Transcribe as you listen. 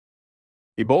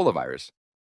Ebola virus.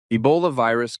 Ebola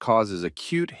virus causes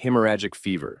acute hemorrhagic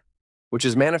fever, which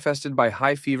is manifested by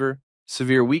high fever,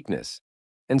 severe weakness,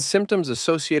 and symptoms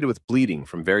associated with bleeding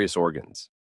from various organs.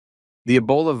 The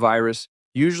Ebola virus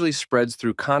usually spreads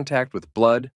through contact with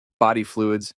blood, body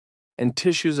fluids, and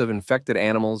tissues of infected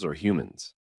animals or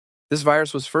humans. This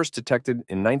virus was first detected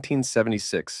in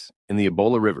 1976 in the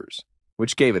Ebola rivers,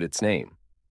 which gave it its name.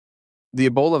 The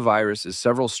Ebola virus is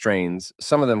several strains,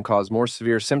 some of them cause more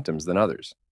severe symptoms than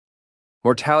others.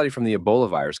 Mortality from the Ebola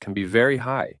virus can be very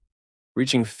high,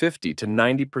 reaching 50 to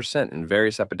 90% in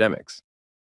various epidemics.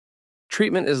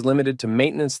 Treatment is limited to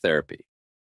maintenance therapy,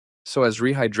 so as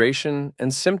rehydration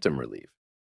and symptom relief,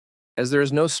 as there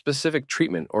is no specific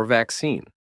treatment or vaccine.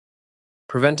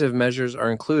 Preventive measures are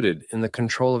included in the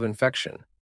control of infection,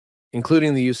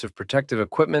 including the use of protective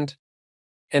equipment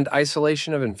and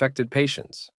isolation of infected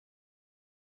patients.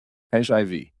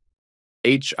 HIV.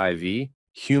 HIV,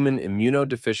 human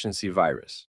immunodeficiency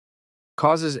virus,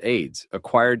 causes AIDS,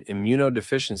 acquired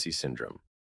immunodeficiency syndrome,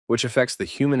 which affects the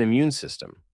human immune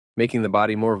system, making the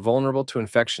body more vulnerable to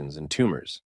infections and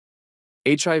tumors.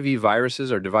 HIV viruses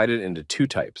are divided into two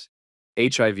types,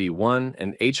 HIV-1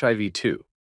 and HIV-2.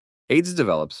 AIDS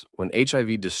develops when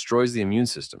HIV destroys the immune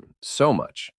system so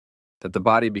much that the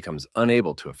body becomes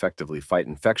unable to effectively fight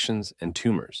infections and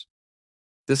tumors.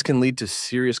 This can lead to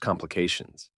serious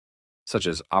complications, such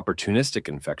as opportunistic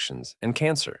infections and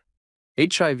cancer.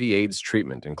 HIV/AIDS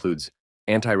treatment includes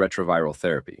antiretroviral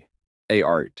therapy,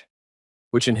 ART,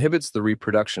 which inhibits the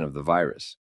reproduction of the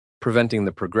virus, preventing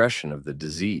the progression of the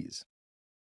disease.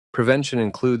 Prevention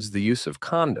includes the use of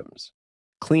condoms,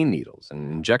 clean needles,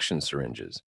 and injection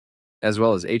syringes, as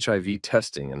well as HIV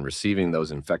testing and receiving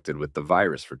those infected with the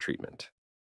virus for treatment.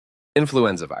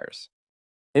 Influenza virus.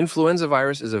 Influenza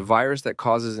virus is a virus that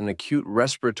causes an acute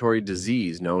respiratory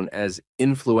disease known as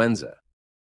influenza.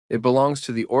 It belongs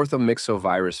to the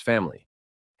orthomyxovirus family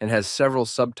and has several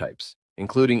subtypes,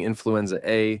 including influenza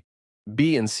A,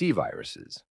 B, and C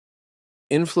viruses.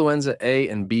 Influenza A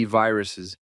and B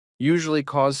viruses usually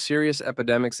cause serious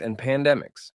epidemics and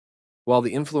pandemics, while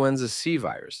the influenza C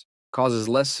virus causes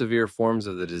less severe forms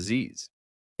of the disease.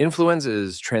 Influenza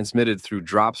is transmitted through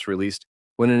drops released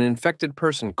when an infected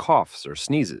person coughs or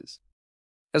sneezes,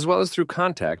 as well as through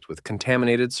contact with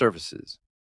contaminated surfaces.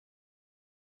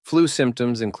 Flu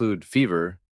symptoms include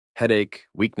fever, headache,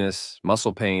 weakness,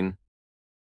 muscle pain,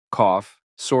 cough,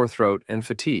 sore throat, and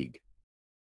fatigue.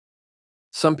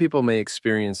 Some people may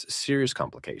experience serious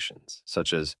complications,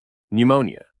 such as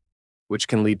pneumonia, which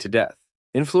can lead to death.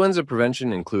 Influenza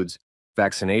prevention includes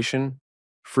vaccination,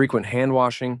 frequent hand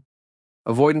washing,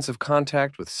 avoidance of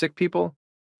contact with sick people,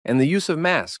 and the use of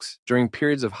masks during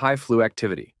periods of high flu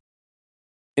activity.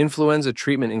 Influenza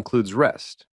treatment includes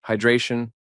rest,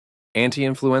 hydration,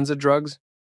 anti-influenza drugs,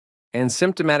 and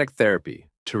symptomatic therapy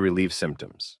to relieve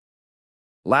symptoms.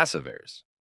 Lassa virus.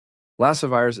 Lassa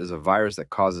virus is a virus that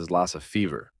causes Lassa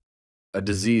fever, a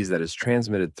disease that is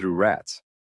transmitted through rats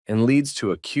and leads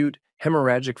to acute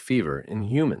hemorrhagic fever in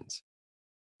humans.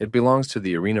 It belongs to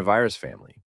the arenavirus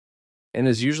family and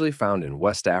is usually found in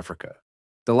West Africa.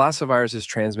 The Lassa virus is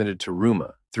transmitted to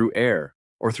rheuma through air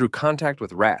or through contact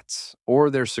with rats or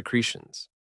their secretions.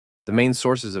 The main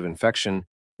sources of infection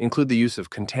include the use of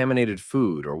contaminated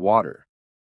food or water,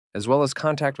 as well as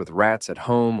contact with rats at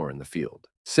home or in the field.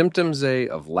 Symptoms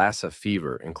of Lassa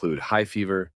fever include high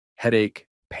fever, headache,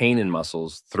 pain in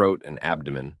muscles, throat, and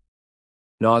abdomen,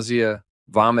 nausea,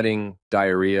 vomiting,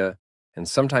 diarrhea, and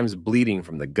sometimes bleeding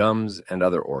from the gums and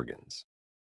other organs.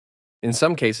 In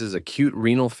some cases, acute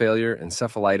renal failure,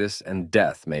 encephalitis, and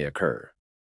death may occur.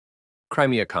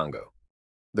 Crimea-Congo.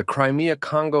 The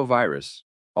Crimea-Congo virus,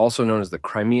 also known as the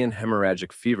Crimean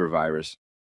hemorrhagic fever virus,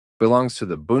 belongs to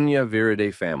the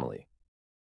Bunyaviridae family.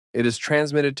 It is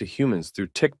transmitted to humans through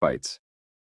tick bites,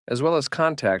 as well as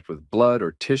contact with blood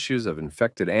or tissues of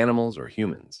infected animals or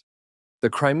humans. The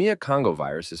Crimea-Congo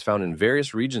virus is found in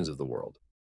various regions of the world,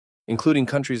 including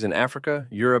countries in Africa,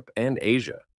 Europe, and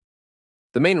Asia.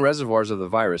 The main reservoirs of the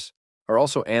virus are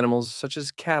also animals such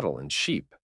as cattle and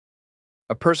sheep.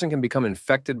 A person can become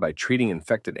infected by treating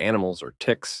infected animals or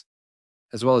ticks,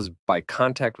 as well as by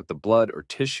contact with the blood or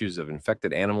tissues of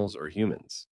infected animals or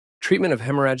humans. Treatment of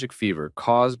hemorrhagic fever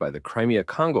caused by the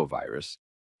Crimea-Congo virus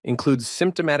includes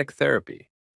symptomatic therapy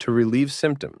to relieve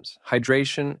symptoms,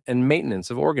 hydration, and maintenance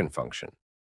of organ function.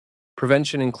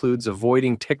 Prevention includes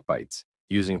avoiding tick bites,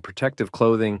 using protective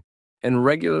clothing, and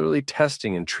regularly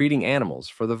testing and treating animals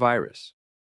for the virus.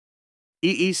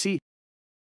 EEC.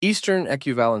 Eastern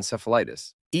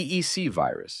equivalencephalitis. EEC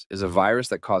virus is a virus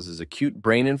that causes acute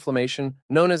brain inflammation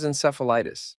known as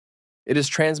encephalitis. It is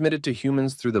transmitted to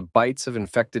humans through the bites of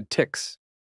infected ticks,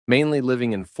 mainly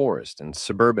living in forest and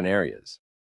suburban areas.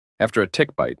 After a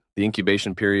tick bite, the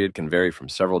incubation period can vary from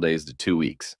several days to 2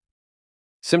 weeks.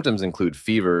 Symptoms include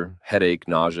fever, headache,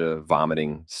 nausea,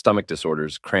 vomiting, stomach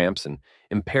disorders, cramps, and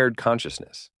impaired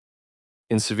consciousness.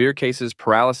 In severe cases,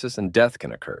 paralysis and death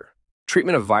can occur.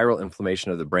 Treatment of viral inflammation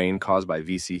of the brain caused by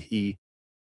VCE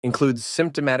includes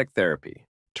symptomatic therapy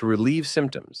to relieve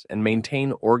symptoms and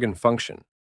maintain organ function.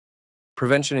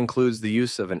 Prevention includes the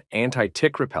use of an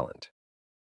anti-tick repellent,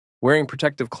 wearing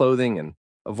protective clothing, and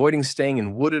avoiding staying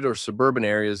in wooded or suburban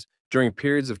areas during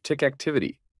periods of tick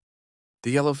activity. The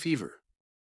yellow fever.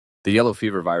 The yellow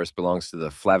fever virus belongs to the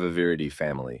Flaviviridae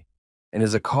family and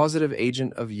is a causative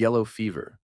agent of yellow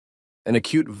fever, an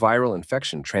acute viral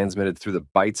infection transmitted through the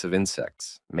bites of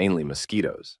insects, mainly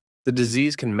mosquitoes. The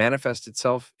disease can manifest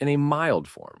itself in a mild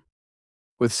form,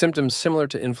 with symptoms similar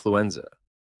to influenza,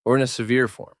 or in a severe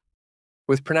form,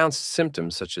 with pronounced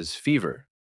symptoms such as fever,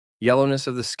 yellowness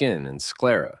of the skin and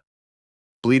sclera,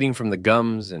 bleeding from the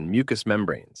gums and mucous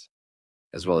membranes,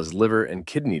 as well as liver and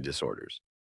kidney disorders.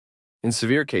 In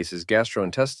severe cases,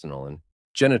 gastrointestinal and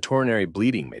genitourinary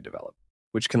bleeding may develop,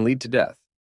 which can lead to death.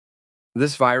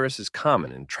 This virus is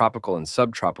common in tropical and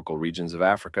subtropical regions of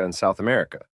Africa and South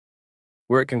America,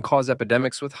 where it can cause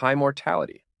epidemics with high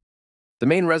mortality. The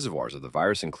main reservoirs of the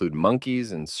virus include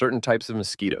monkeys and certain types of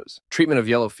mosquitoes. Treatment of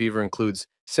yellow fever includes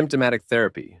symptomatic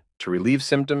therapy to relieve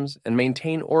symptoms and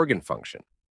maintain organ function.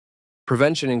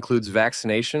 Prevention includes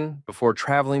vaccination before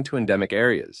traveling to endemic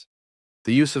areas,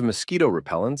 the use of mosquito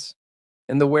repellents,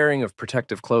 and the wearing of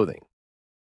protective clothing.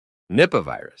 Nippa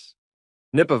virus.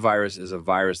 Nippa virus is a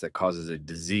virus that causes a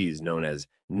disease known as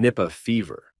Nippa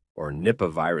fever or Nippa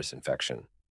virus infection.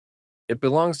 It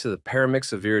belongs to the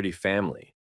Paramyxoviridae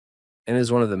family and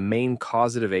is one of the main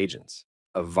causative agents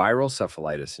of viral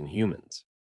cephalitis in humans.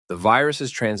 The virus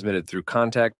is transmitted through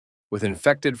contact with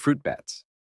infected fruit bats.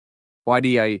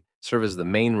 YDI serve as the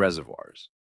main reservoirs.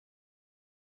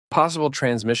 Possible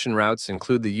transmission routes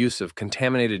include the use of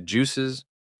contaminated juices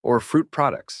or fruit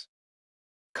products,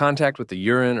 contact with the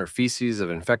urine or feces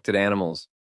of infected animals,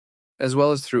 as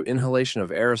well as through inhalation of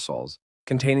aerosols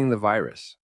containing the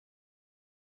virus.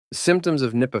 The symptoms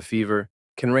of Nippa fever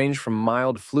can range from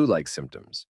mild flu-like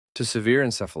symptoms to severe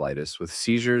encephalitis with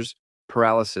seizures,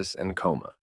 paralysis, and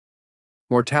coma.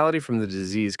 Mortality from the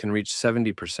disease can reach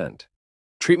 70%.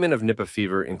 Treatment of Nippa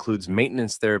fever includes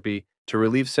maintenance therapy to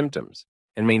relieve symptoms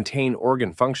and maintain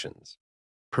organ functions.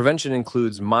 Prevention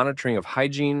includes monitoring of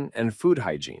hygiene and food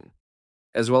hygiene,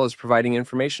 as well as providing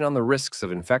information on the risks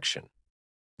of infection.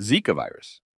 Zika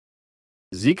virus.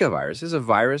 Zika virus is a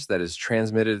virus that is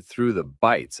transmitted through the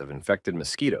bites of infected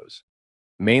mosquitoes,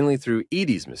 mainly through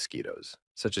Aedes mosquitoes,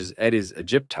 such as Aedes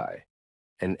aegypti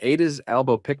and Aedes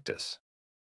albopictus.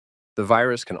 The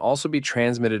virus can also be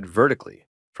transmitted vertically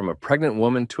from a pregnant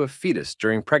woman to a fetus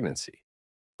during pregnancy,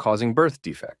 causing birth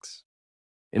defects.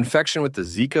 Infection with the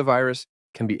Zika virus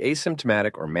can be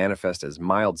asymptomatic or manifest as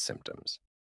mild symptoms,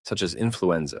 such as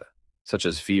influenza, such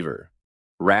as fever,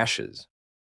 rashes,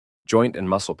 joint and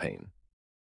muscle pain,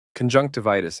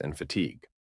 conjunctivitis, and fatigue.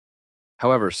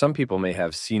 However, some people may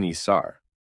have Sini-Sar,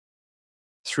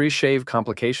 Sri-Shave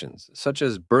complications, such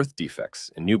as birth defects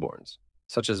in newborns,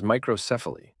 such as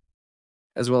microcephaly,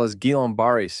 as well as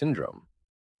Guillain-Barré syndrome,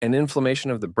 and inflammation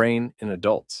of the brain in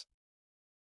adults.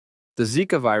 The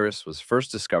Zika virus was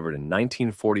first discovered in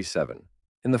 1947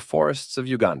 in the forests of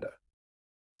Uganda.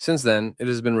 Since then, it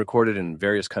has been recorded in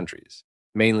various countries,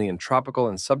 mainly in tropical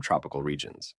and subtropical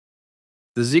regions.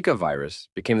 The Zika virus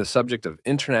became the subject of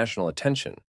international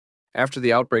attention after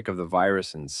the outbreak of the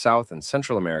virus in South and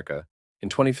Central America in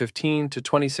 2015 to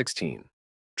 2016.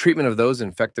 Treatment of those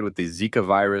infected with the Zika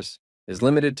virus is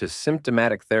limited to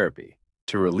symptomatic therapy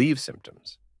to relieve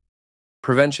symptoms.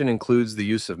 Prevention includes the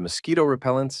use of mosquito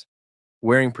repellents,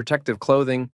 wearing protective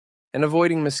clothing, and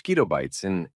avoiding mosquito bites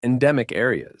in endemic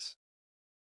areas.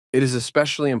 It is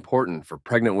especially important for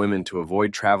pregnant women to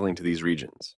avoid traveling to these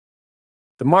regions.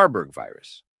 The Marburg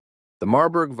virus. The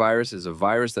Marburg virus is a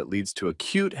virus that leads to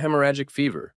acute hemorrhagic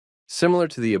fever, similar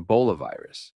to the Ebola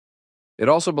virus. It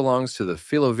also belongs to the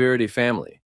Filoviridae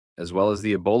family, as well as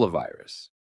the Ebola virus.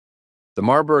 The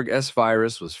Marburg S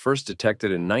virus was first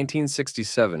detected in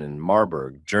 1967 in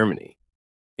Marburg, Germany,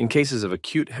 in cases of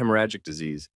acute hemorrhagic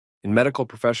disease in medical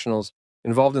professionals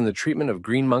involved in the treatment of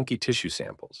green monkey tissue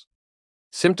samples.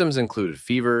 Symptoms included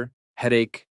fever,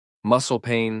 headache, muscle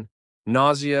pain,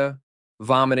 nausea,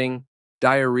 vomiting,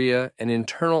 diarrhea, and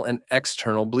internal and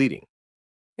external bleeding.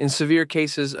 In severe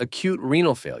cases, acute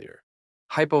renal failure,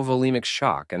 hypovolemic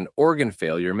shock, and organ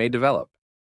failure may develop,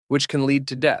 which can lead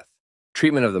to death.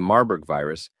 Treatment of the Marburg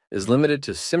virus is limited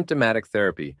to symptomatic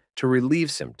therapy to relieve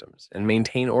symptoms and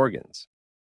maintain organs.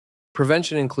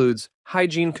 Prevention includes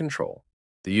hygiene control,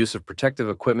 the use of protective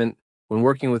equipment when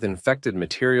working with infected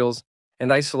materials,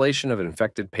 and isolation of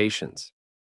infected patients.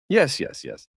 Yes.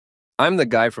 I'm the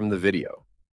guy from the video.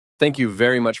 Thank you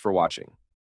very much for watching.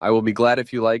 I will be glad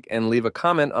if you like and leave a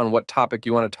comment on what topic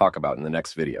you want to talk about in the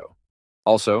next video.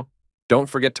 Also, don't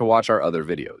forget to watch our other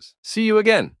videos. See you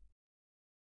again!